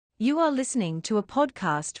You are listening to a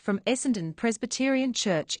podcast from Essendon Presbyterian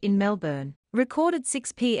Church in Melbourne, recorded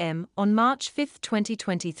 6 p.m. on March 5,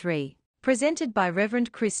 2023, presented by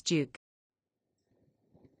Rev Chris Duke.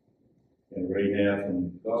 I'm going to read now from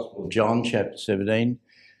the Gospel of John, chapter 17.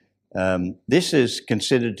 This is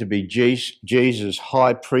considered to be Jesus'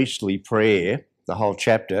 high priestly prayer, the whole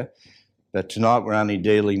chapter, but tonight we're only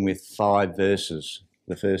dealing with 5 verses,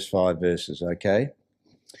 the first 5 verses, okay?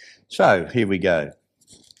 So, here we go.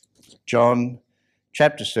 John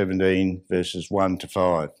chapter 17, verses 1 to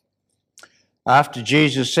 5. After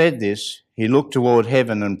Jesus said this, he looked toward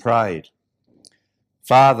heaven and prayed,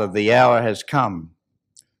 "Father, the hour has come.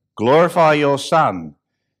 Glorify your Son,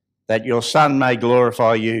 that your Son may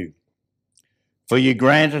glorify you. For you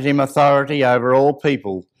granted him authority over all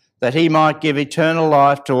people, that he might give eternal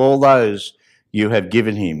life to all those you have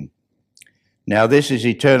given him. Now this is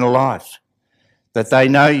eternal life, that they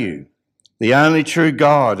know you, the only true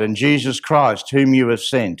God, and Jesus Christ, whom you have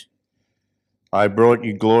sent. I brought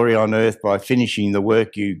you glory on earth by finishing the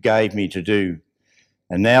work you gave me to do.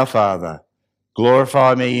 And now, Father,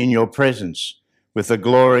 glorify me in your presence with the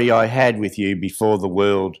glory I had with you before the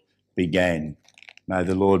world began." May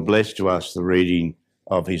the Lord bless to us the reading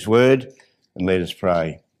of his word, and let us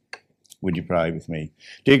pray. Would you pray with me?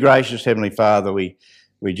 Dear gracious Heavenly Father, we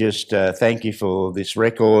just thank you for this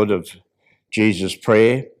record of Jesus'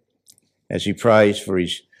 prayer as he prays for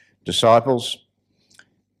his disciples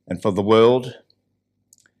and for the world,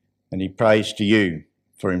 and he prays to you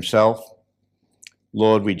for himself.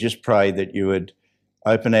 Lord, we just pray that you would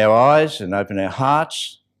open our eyes and open our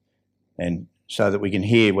hearts, and so that we can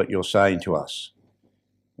hear what you're saying to us.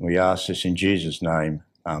 We ask this in Jesus' name.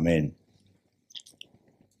 Amen.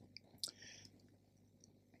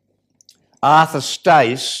 Arthur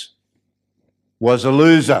Stace was a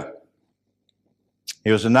loser. He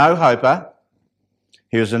was a no-hoper,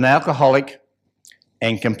 he was an alcoholic,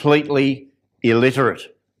 and completely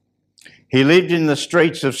illiterate. He lived in the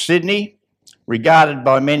streets of Sydney, regarded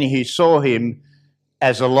by many who saw him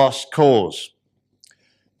as a lost cause.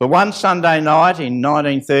 But one Sunday night in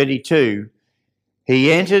 1932,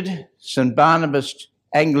 he entered St Barnabas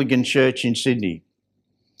Anglican Church in Sydney,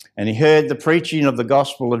 and he heard the preaching of the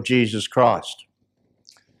gospel of Jesus Christ.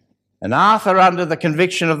 And Arthur, under the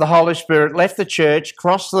conviction of the Holy Spirit, left the church,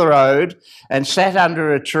 crossed the road, and sat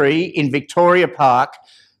under a tree in Victoria Park,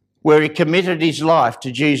 where he committed his life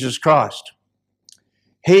to Jesus Christ.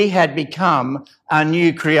 He had become a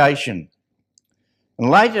new creation. And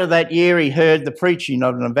later that year, he heard the preaching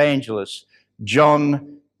of an evangelist,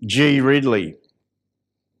 John G. Ridley.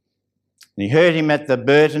 And he heard him at the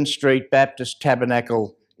Burton Street Baptist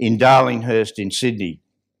Tabernacle in Darlinghurst in Sydney.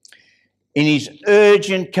 In his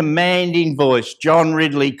urgent, commanding voice, John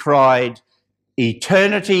Ridley cried,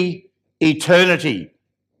 "Eternity, eternity."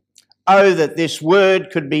 Oh, that this word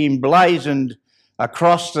could be emblazoned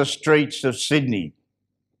across the streets of Sydney.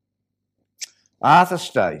 Arthur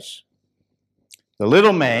Stace, the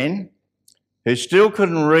little man who still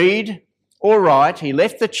couldn't read or write, he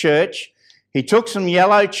left the church, he took some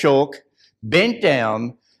yellow chalk, bent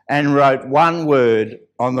down and wrote one word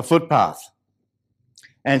on the footpath.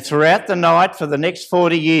 And throughout the night for the next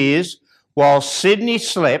 40 years, while Sydney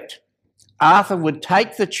slept, Arthur would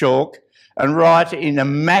take the chalk and write in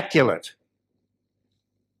immaculate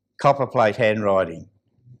copperplate handwriting.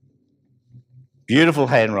 Beautiful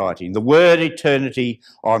handwriting. The word eternity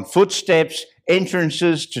on footsteps,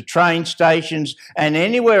 entrances to train stations, and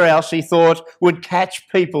anywhere else he thought would catch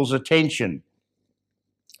people's attention.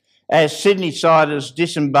 As Sydney-siders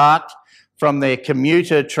disembarked from their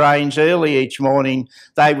commuter trains early each morning,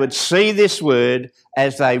 they would see this word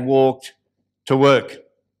as they walked to work.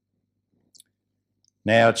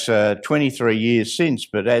 Now it's 23 years since,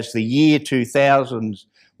 but as the year 2000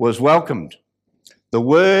 was welcomed, the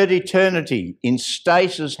word eternity in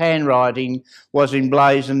Stace's handwriting was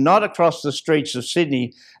emblazoned not across the streets of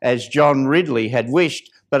Sydney as John Ridley had wished,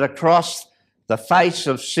 but across the face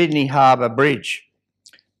of Sydney Harbour Bridge.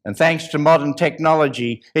 And thanks to modern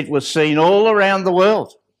technology, it was seen all around the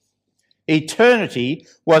world. Eternity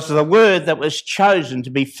was the word that was chosen to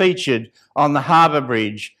be featured on the Harbour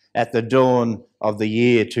Bridge at the dawn of the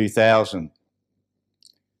year 2000.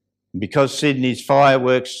 Because Sydney's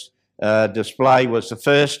fireworks display was the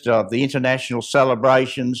first of the international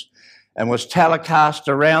celebrations and was telecast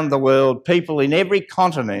around the world, people in every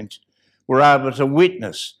continent were able to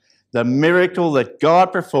witness the miracle that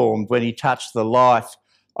God performed when he touched the life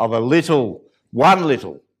of one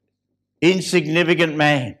little, insignificant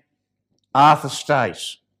man, Arthur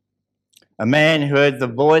Stace, a man who heard the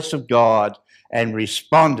voice of God and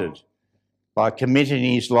responded by committing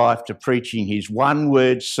his life to preaching his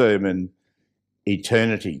one-word sermon,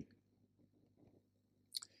 eternity.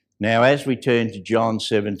 Now, as we turn to John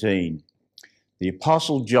 17, the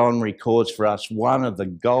Apostle John records for us one of the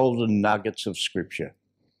golden nuggets of Scripture.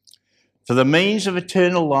 For the means of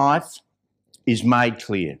eternal life is made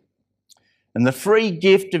clear, and the free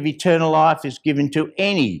gift of eternal life is given to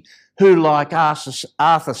any who, like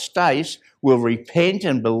Arthur Stace, will repent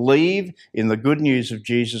and believe in the good news of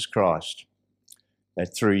Jesus Christ,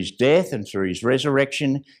 that through his death and through his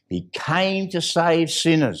resurrection, he came to save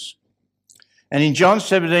sinners. And in John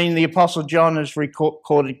 17, the Apostle John has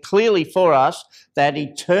recorded clearly for us that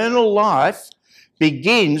eternal life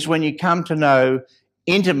begins when you come to know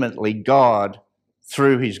intimately God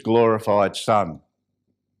through his glorified Son.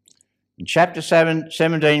 In chapter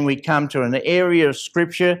 17, we come to an area of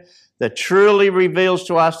Scripture that truly reveals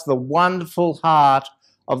to us the wonderful heart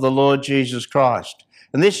of the Lord Jesus Christ.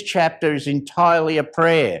 And this chapter is entirely a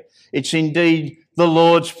prayer. It's indeed the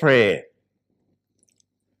Lord's Prayer,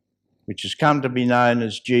 which has come to be known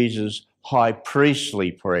as Jesus' high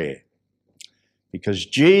priestly prayer, because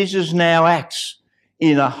Jesus now acts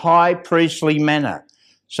in a high priestly manner.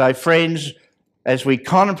 So friends, as we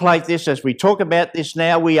contemplate this, as we talk about this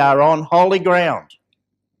now, we are on holy ground.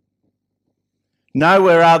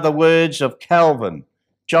 Nowhere are the words of Calvin,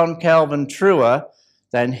 John Calvin, truer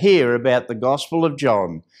than here about the Gospel of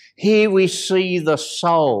John. Here we see the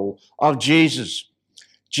soul of Jesus.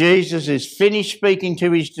 Jesus is finished speaking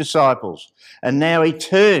to his disciples, and now he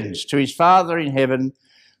turns to his Father in heaven.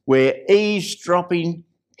 We're eavesdropping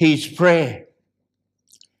his prayer.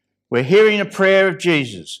 We're hearing a prayer of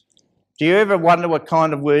Jesus. Do you ever wonder what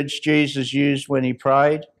kind of words Jesus used when he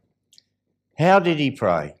prayed? How did he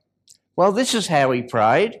pray? Well, this is how he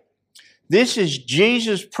prayed. This is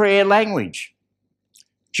Jesus' prayer language.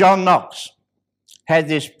 John Knox had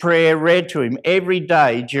this prayer read to him every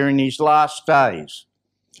day during his last days,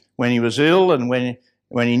 when he was ill and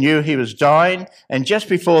when he knew he was dying. And just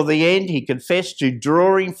before the end, he confessed to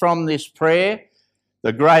drawing from this prayer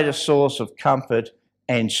the greatest source of comfort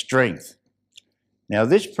and strength. Now,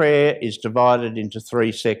 this prayer is divided into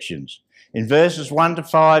three sections. In verses 1 to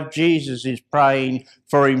 5, Jesus is praying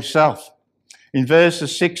for himself. In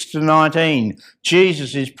verses 6 to 19,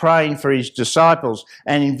 Jesus is praying for his disciples.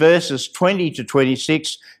 And in verses 20 to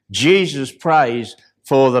 26, Jesus prays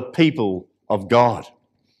for the people of God.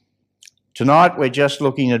 Tonight, we're just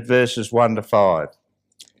looking at verses 1 to 5.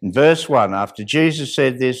 In verse 1, after Jesus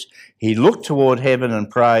said this, he looked toward heaven and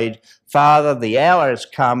prayed, "Father, the hour has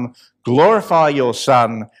come. Glorify your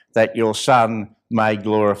Son, that your Son may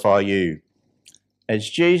glorify you." As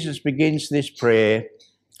Jesus begins this prayer,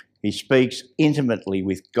 he speaks intimately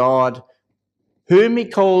with God, whom he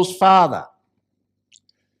calls Father.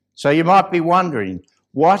 So you might be wondering,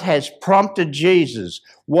 what has prompted Jesus?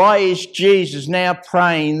 Why is Jesus now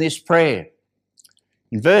praying this prayer?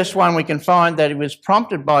 In verse 1, we can find that it was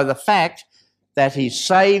prompted by the fact that his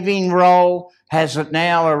saving role has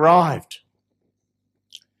now arrived.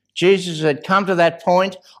 Jesus had come to that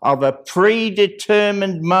point of a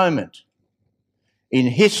predetermined moment in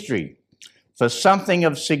history for something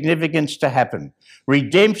of significance to happen.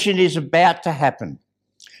 Redemption is about to happen.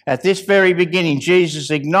 At this very beginning,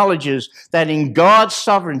 Jesus acknowledges that in God's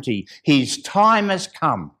sovereignty, his time has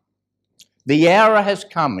come. The hour has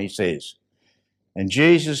come, he says. And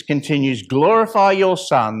Jesus continues, "Glorify your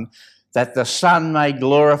Son, that the Son may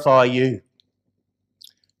glorify you."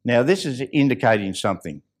 Now, this is indicating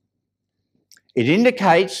something. It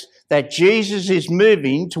indicates that Jesus is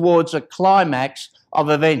moving towards a climax of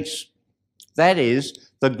events. That is,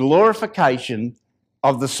 the glorification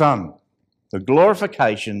of the Son. The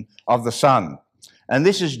glorification of the Son. And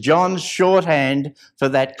this is John's shorthand for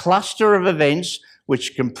that cluster of events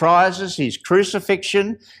which comprises his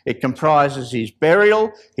crucifixion, it comprises his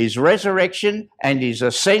burial, his resurrection, and his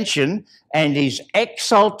ascension, and his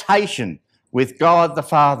exaltation with God the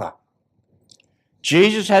Father.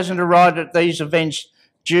 Jesus hasn't arrived at these events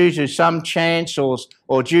due to some chance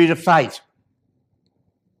or due to fate.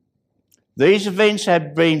 These events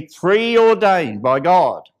have been preordained by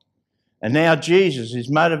God, and now Jesus is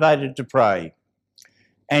motivated to pray.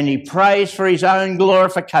 And he prays for his own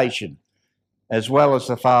glorification as well as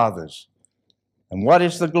the Father's. And what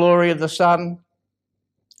is the glory of the Son?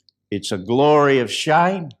 It's a glory of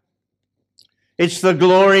shame. It's the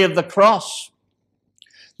glory of the cross.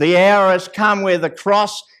 The hour has come where the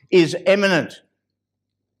cross is imminent.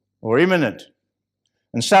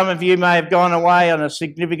 And some of you may have gone away on a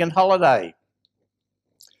significant holiday.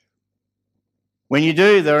 When you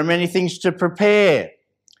do, there are many things to prepare.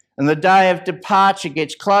 and the day of departure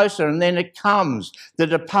gets closer, and then it comes. The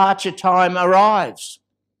departure time arrives.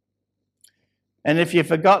 And if you've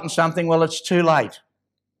forgotten something, well, it's too late.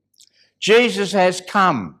 Jesus has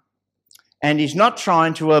come, and he's not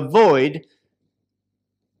trying to avoid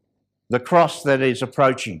the cross that is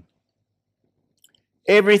approaching.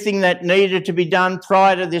 Everything that needed to be done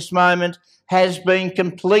prior to this moment has been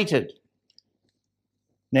completed.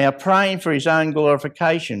 Now, praying for his own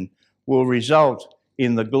glorification will result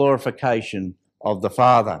in the glorification of the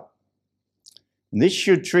Father. And this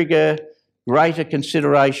should trigger greater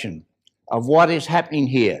consideration of what is happening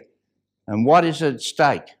here and what is at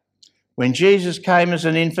stake. When Jesus came as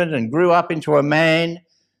an infant and grew up into a man,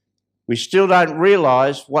 we still don't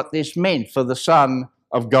realise what this meant for the Son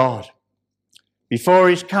of God. Before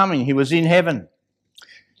his coming, he was in heaven.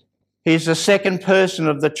 He's the second person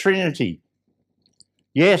of the Trinity.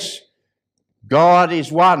 Yes, God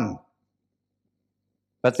is one,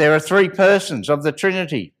 but there are three persons of the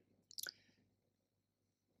Trinity.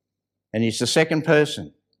 And he's the second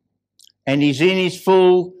person. And he's in his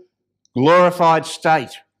full glorified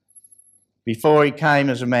state before he came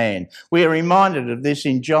as a man. We are reminded of this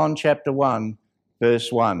in John chapter 1,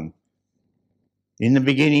 verse 1. In the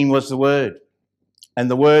beginning was the Word,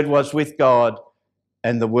 and the Word was with God,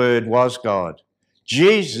 and the Word was God.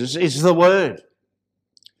 Jesus is the Word.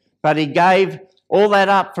 But he gave all that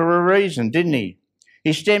up for a reason, didn't he?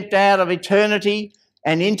 He stepped out of eternity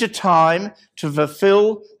and into time to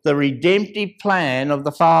fulfill the redemptive plan of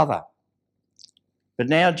the Father. But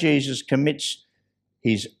now Jesus commits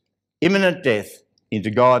his imminent death into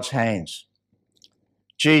God's hands.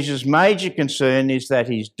 Jesus' major concern is that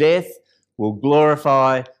his death will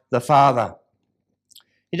glorify the Father.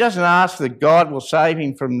 He doesn't ask that God will save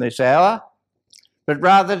him from this hour, but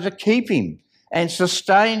rather to keep him and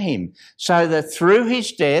sustain him so that through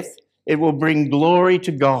his death it will bring glory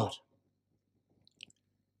to God.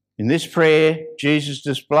 In this prayer, Jesus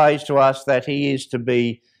displays to us that he is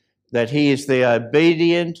the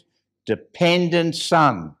obedient, dependent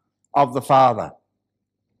Son of the Father.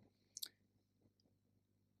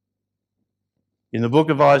 In the book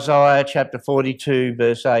of Isaiah, chapter 42,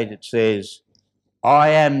 verse 8, it says, I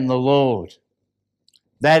am the Lord.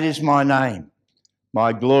 That is my name.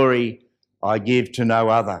 My glory I give to no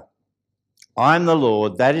other. I am the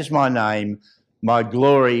Lord. That is my name. My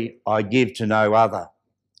glory I give to no other.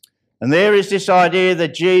 And there is this idea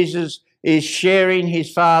that Jesus is sharing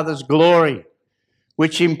his Father's glory,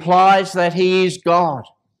 which implies that he is God.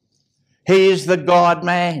 He is the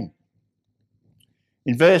God-man.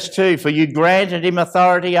 In verse 2, for you granted him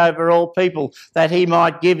authority over all people, that he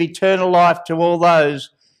might give eternal life to all those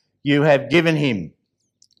you have given him.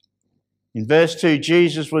 In verse 2,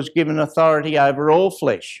 Jesus was given authority over all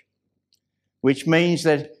flesh, which means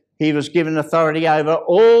that he was given authority over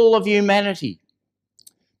all of humanity.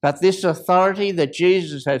 But this authority that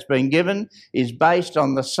Jesus has been given is based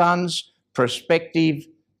on the Son's prospective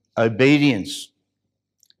obedience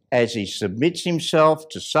as he submits himself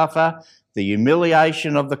to suffer the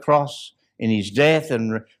humiliation of the cross in his death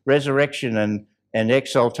and resurrection and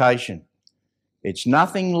exaltation. It's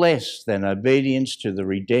nothing less than obedience to the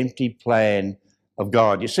redemptive plan of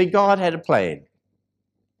God. You see, God had a plan.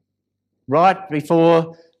 Right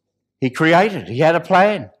before he created, he had a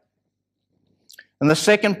plan. And the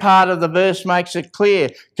second part of the verse makes it clear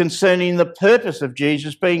concerning the purpose of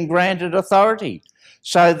Jesus being granted authority,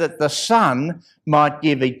 so that the Son might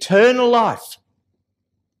give eternal life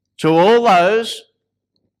to all those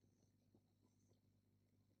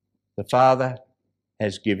the Father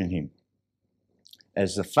has given him.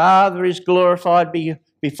 As the Father is glorified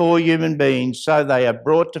before human beings, so they are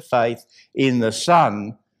brought to faith in the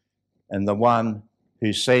Son and the one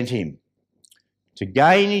who sent him. To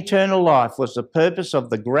gain eternal life was the purpose of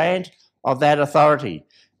the grant of that authority,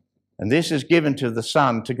 and this is given to the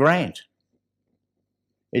Son to grant.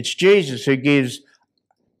 It's Jesus who gives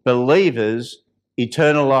believers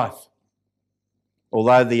eternal life,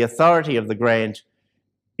 although the authority of the grant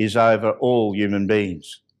is over all human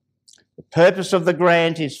beings. The purpose of the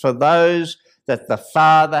grant is for those that the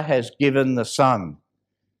Father has given the Son,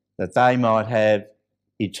 that they might have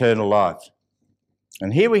eternal life.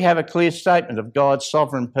 And here we have a clear statement of God's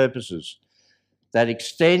sovereign purposes that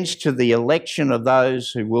extends to the election of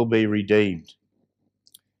those who will be redeemed.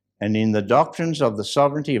 And in the doctrines of the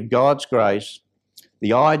sovereignty of God's grace,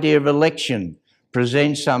 the idea of election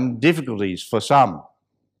presents some difficulties for some.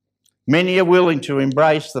 Many are willing to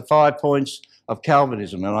embrace the 5 points of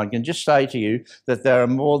Calvinism, and I can just say to you that there are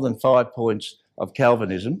more than 5 points of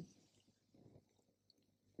Calvinism.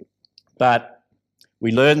 But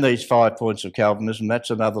we learn these 5 points of Calvinism, that's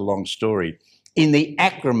another long story. in the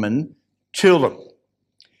acronym tulip.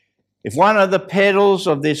 If one of the petals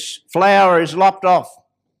of this flower is lopped off,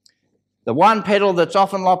 the one petal that's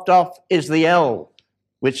often lopped off is the L,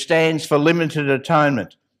 which stands for limited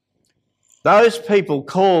atonement. Those people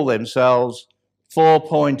call themselves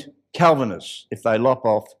 4-point Calvinists if they lop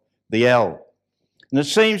off the L. And it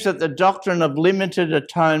seems that the doctrine of limited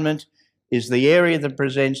atonement is the area that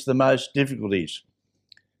presents the most difficulties.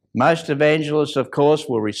 Most evangelists, of course,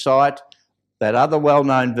 will recite that other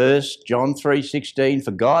well-known verse, John 3:16,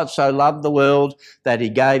 "For God so loved the world that he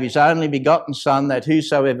gave his only begotten Son, that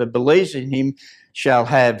whosoever believes in him shall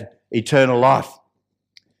have eternal life."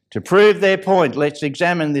 To prove their point, let's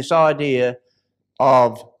examine this idea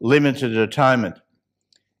of limited atonement.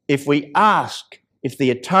 If we ask if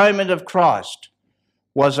the atonement of Christ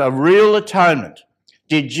was a real atonement,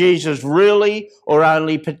 did Jesus really or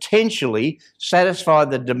only potentially satisfy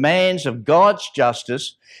the demands of God's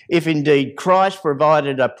justice if indeed Christ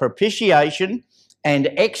provided a propitiation and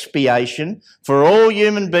expiation for all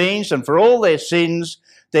human beings and for all their sins,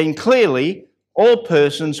 then clearly all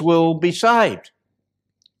persons will be saved.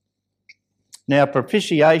 Now,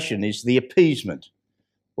 propitiation is the appeasement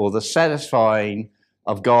or the satisfying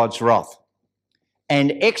of God's wrath.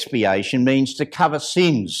 And expiation means to cover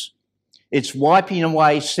sins. It's wiping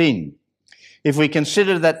away sin. If we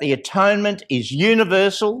consider that the atonement is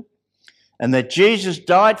universal and that Jesus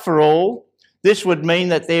died for all, this would mean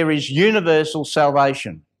that there is universal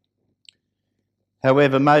salvation.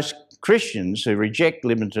 However, most Christians who reject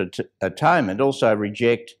limited atonement also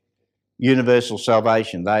reject universal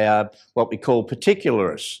salvation. They are what we call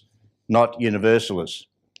particularists, not universalists.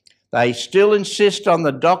 They still insist on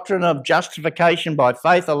the doctrine of justification by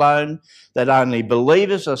faith alone, that only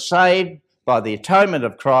believers are saved by the atonement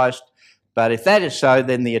of Christ. But if that is so,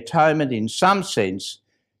 then the atonement, in some sense,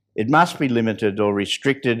 it must be limited or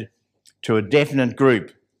restricted to a definite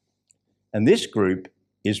group. And this group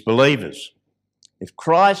is believers. If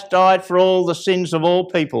Christ died for all the sins of all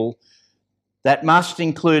people, that must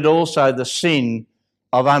include also the sin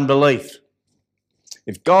of unbelief.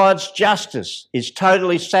 If God's justice is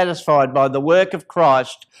totally satisfied by the work of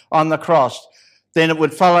Christ on the cross, then it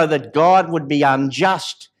would follow that God would be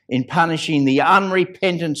unjust in punishing the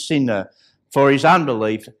unrepentant sinner for his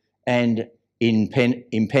unbelief and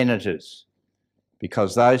impenitence,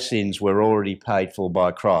 because those sins were already paid for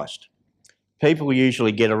by Christ. People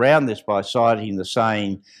usually get around this by citing the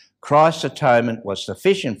saying, Christ's atonement was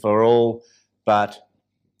sufficient for all, but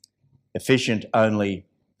efficient only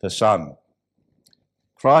for some.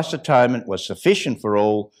 Christ's atonement was sufficient for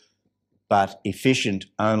all, but efficient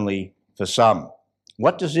only for some.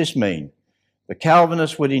 What does this mean? The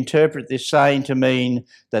Calvinists would interpret this saying to mean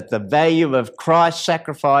that the value of Christ's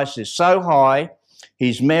sacrifice is so high,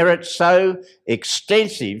 his merit so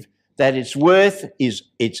extensive, that its worth is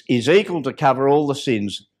equal to cover all the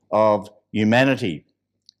sins of humanity.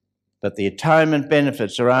 But the atonement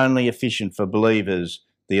benefits are only efficient for believers,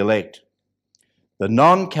 the elect. The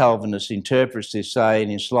non-Calvinist interprets this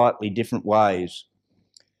saying in slightly different ways.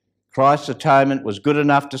 Christ's atonement was good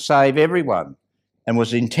enough to save everyone and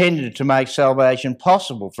was intended to make salvation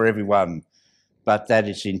possible for everyone, but that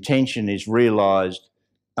its intention is realised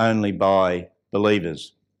only by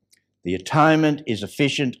believers. The atonement is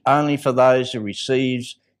efficient only for those who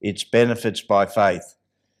receive its benefits by faith.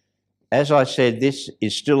 As I said, this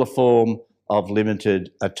is still a form of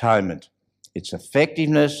limited atonement. Its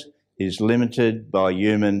effectiveness is limited by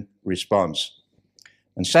human response.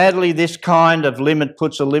 And sadly, this kind of limit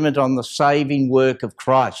puts a limit on the saving work of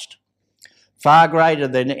Christ, far greater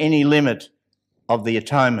than any limit of the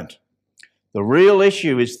atonement. The real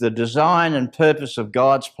issue is the design and purpose of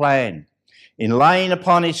God's plan in laying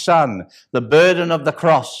upon his Son the burden of the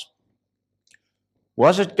cross.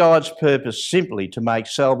 Was it God's purpose simply to make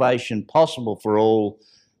salvation possible for all,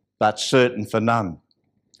 but certain for none?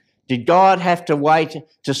 Did God have to wait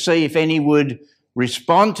to see if any would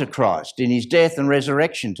respond to Christ in his death and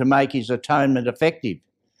resurrection to make his atonement effective?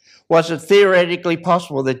 Was it theoretically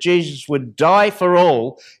possible that Jesus would die for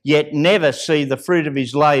all, yet never see the fruit of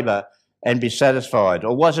his labour and be satisfied?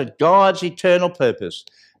 Or was it God's eternal purpose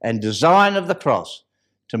and design of the cross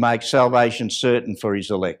to make salvation certain for his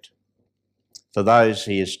elect, for those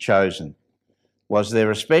he has chosen? Was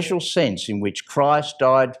there a special sense in which Christ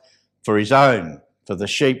died for his own, for the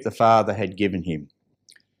sheep the Father had given him?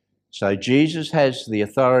 So Jesus has the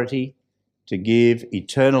authority to give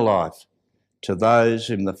eternal life to those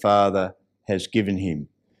whom the Father has given him.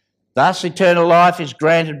 Thus eternal life is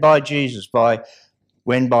granted by Jesus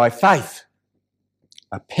when by faith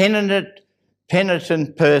a penitent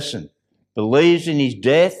person believes in his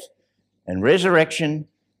death and resurrection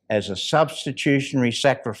as a substitutionary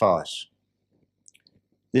sacrifice.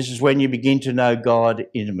 This is when you begin to know God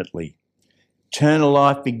intimately. Eternal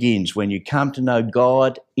life begins when you come to know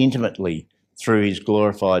God intimately through his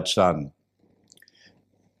glorified Son.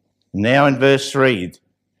 Now in verse 3,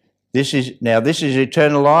 this is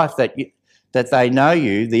eternal life, that they know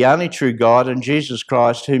you, the only true God, and Jesus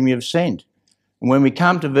Christ whom you have sent. And when we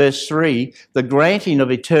come to verse 3, the granting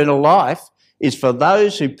of eternal life is for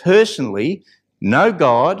those who personally know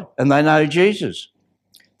God and they know Jesus.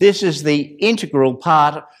 This is the integral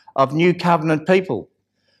part of New Covenant people.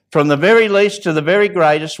 From the very least to the very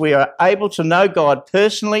greatest, we are able to know God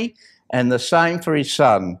personally, and the same for his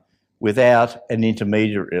Son, without an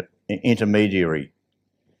intermediary.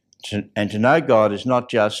 And to know God is not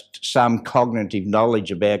just some cognitive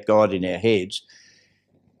knowledge about God in our heads.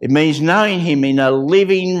 It means knowing him in a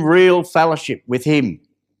living, real fellowship with him.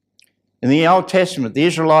 In the Old Testament, the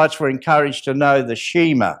Israelites were encouraged to know the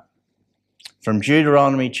Shema from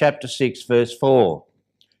Deuteronomy chapter 6, verse 4.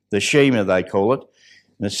 The Shema, they call it.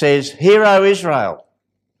 And it says, "Hear, O Israel,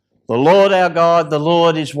 the Lord our God, the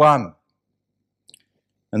Lord is one."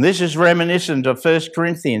 And this is reminiscent of 1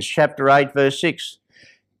 Corinthians chapter 8, verse 6.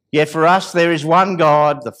 "Yet for us there is one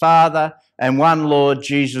God, the Father, and one Lord,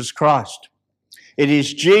 Jesus Christ." It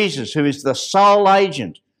is Jesus who is the sole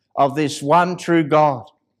agent of this one true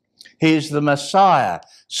God. He is the Messiah,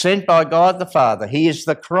 sent by God the Father. He is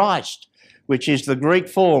the Christ, which is the Greek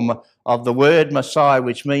form of the word Messiah,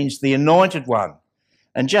 which means the anointed one.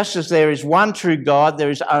 And just as there is one true God, there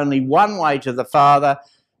is only one way to the Father,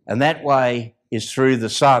 and that way is through the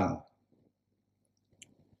Son.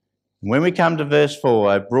 When we come to verse 4,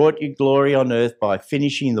 "I brought you glory on earth by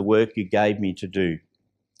finishing the work you gave me to do."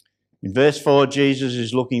 In verse 4, Jesus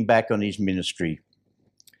is looking back on his ministry.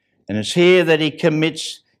 And it's here that he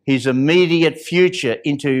commits his immediate future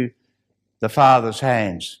into the Father's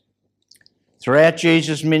hands. Throughout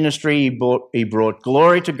Jesus' ministry, he brought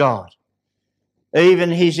glory to God. Even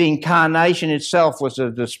his incarnation itself was a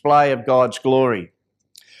display of God's glory.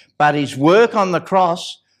 But his work on the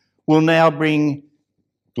cross will now bring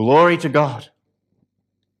glory to God.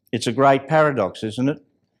 It's a great paradox, isn't it?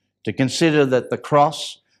 To consider that the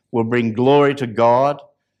cross will bring glory to God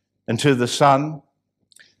and to the Son.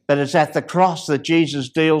 But it's at the cross that Jesus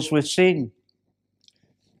deals with sin.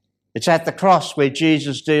 It's at the cross where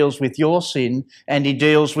Jesus deals with your sin and he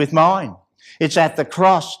deals with mine. It's at the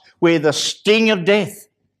cross where the sting of death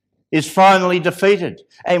is finally defeated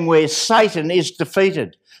and where Satan is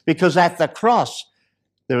defeated. Because at the cross,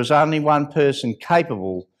 there is only one person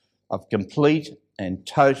capable of complete and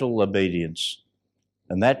total obedience.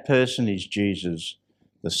 And that person is Jesus,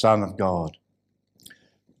 the Son of God.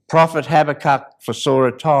 Prophet Habakkuk foresaw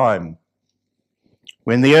a time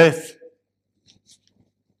when the earth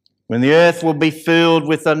will be filled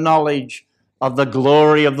with the knowledge of the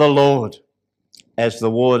glory of the Lord as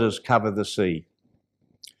the waters cover the sea.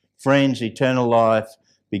 Friends, eternal life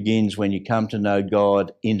begins when you come to know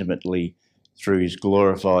God intimately through his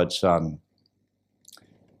glorified Son.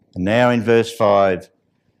 And now in verse 5,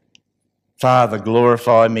 "Father,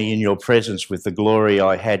 glorify me in your presence with the glory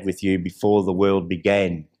I had with you before the world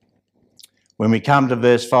began." When we come to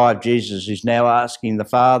verse 5, Jesus is now asking the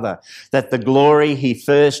Father that the glory he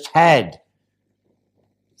first had,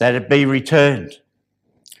 that it be returned.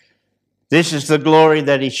 This is the glory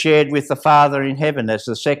that he shared with the Father in heaven as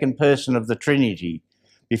the second person of the Trinity,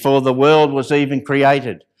 before the world was even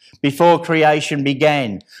created, before creation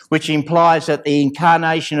began, which implies that the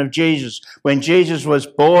incarnation of Jesus, when Jesus was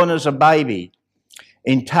born as a baby,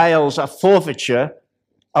 entails a forfeiture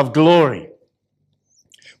of glory.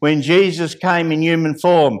 When Jesus came in human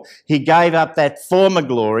form, he gave up that former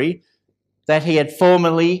glory that he had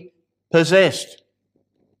formerly possessed.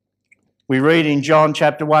 We read in John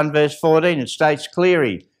chapter 1 verse 14, it states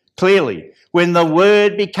clearly, "When the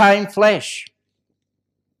Word became flesh."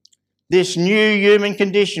 This new human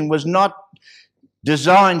condition was not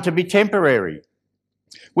designed to be temporary.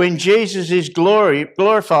 When Jesus is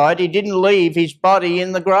glorified, he didn't leave his body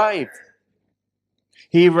in the grave.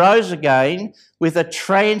 He rose again with a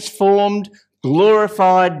transformed,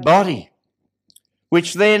 glorified body,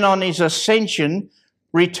 which then on his ascension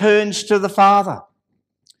returns to the Father.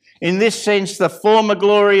 In this sense, the former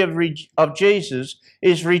glory of Jesus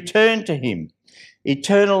is returned to him.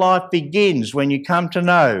 Eternal life begins when you come to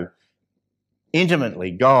know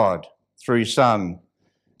intimately God through his Son,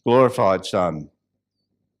 glorified Son.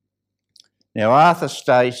 Now, Arthur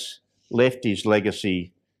Stace left his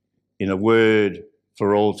legacy in a word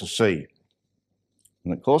for all to see.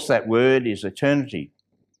 And of course, that word is eternity.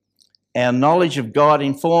 Our knowledge of God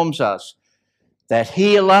informs us that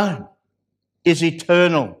he alone is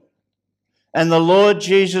eternal. And the Lord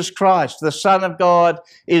Jesus Christ, the Son of God,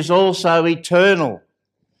 is also eternal.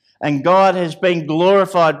 And God has been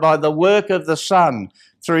glorified by the work of the Son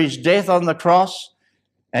through his death on the cross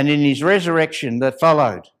and in his resurrection that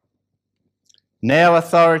followed. Now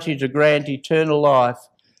authority to grant eternal life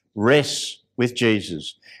rests with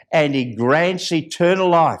Jesus, and he grants eternal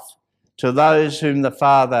life to those whom the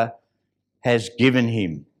Father has given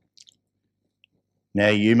him. Now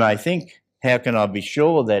you may think, how can I be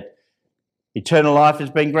sure that eternal life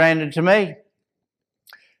has been granted to me?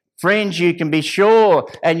 Friends, you can be sure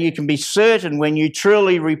and you can be certain when you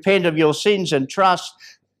truly repent of your sins and trust,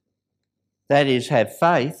 that is, have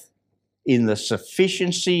faith in the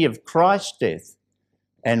sufficiency of Christ's death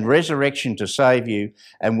and resurrection to save you.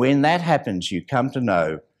 And when that happens, you come to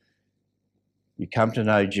know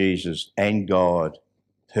Jesus and God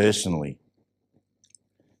personally.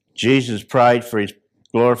 Jesus prayed for his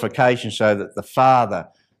glorification so that the Father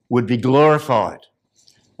would be glorified.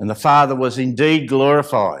 And the Father was indeed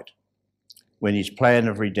glorified when his plan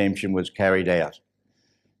of redemption was carried out.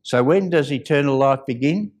 So when does eternal life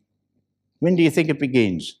begin? When do you think it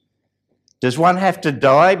begins? Does one have to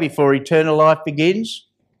die before eternal life begins?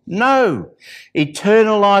 No.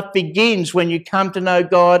 Eternal life begins when you come to know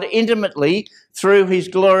God intimately through his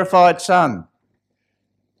glorified Son.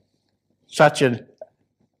 Such an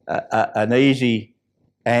easy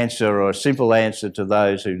answer, or a simple answer to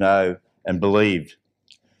those who know and believe.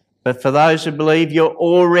 But for those who believe, you're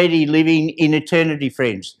already living in eternity,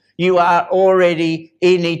 friends. You are already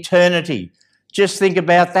in eternity. Just think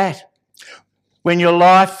about that. When your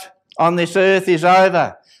life on this earth is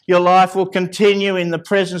over, your life will continue in the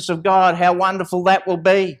presence of God. How wonderful that will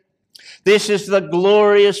be. This is the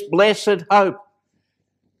glorious, blessed hope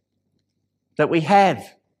that we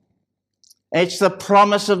have. It's the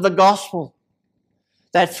promise of the gospel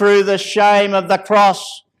that through the shame of the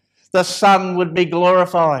cross, the Son would be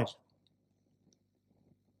glorified.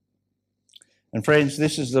 And friends,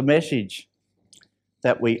 this is the message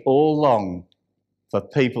that we all long for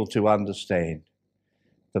people to understand,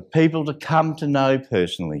 for people to come to know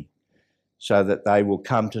personally, so that they will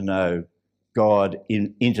come to know God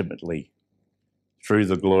intimately through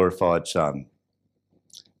the glorified Son.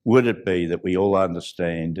 Would it be that we all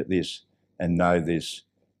understand this and know this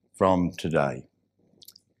from today?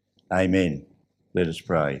 Amen. Let us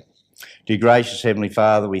pray. Dear gracious Heavenly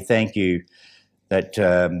Father, we thank you that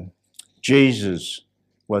Jesus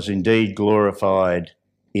was indeed glorified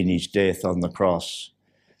in his death on the cross,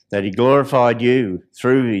 that he glorified you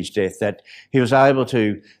through his death, that he was able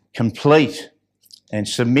to complete and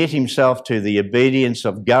submit himself to the obedience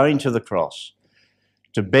of going to the cross,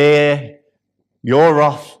 to bear your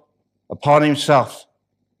wrath upon himself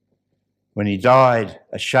when he died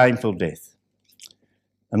a shameful death.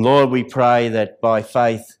 And Lord, we pray that by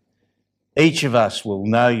faith, each of us will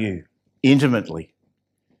know you intimately.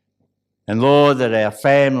 And Lord, that our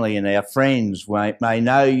family and our friends may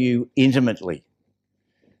know you intimately.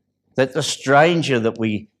 That the stranger that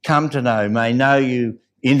we come to know may know you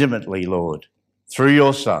intimately, Lord, through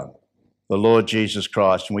your Son, the Lord Jesus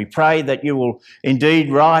Christ. And we pray that you will indeed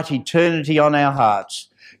write eternity on our hearts.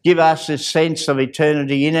 Give us this sense of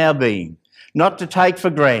eternity in our being, not to take for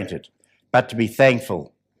granted, but to be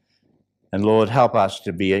thankful. And Lord, help us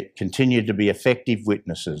to continue to be effective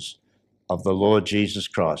witnesses of the Lord Jesus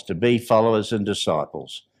Christ, to be followers and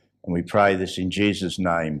disciples. And we pray this in Jesus'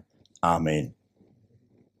 name. Amen.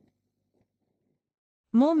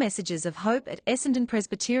 More messages of hope at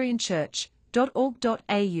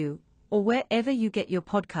essendonpresbyterianchurch.org.au or wherever you get your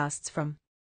podcasts from.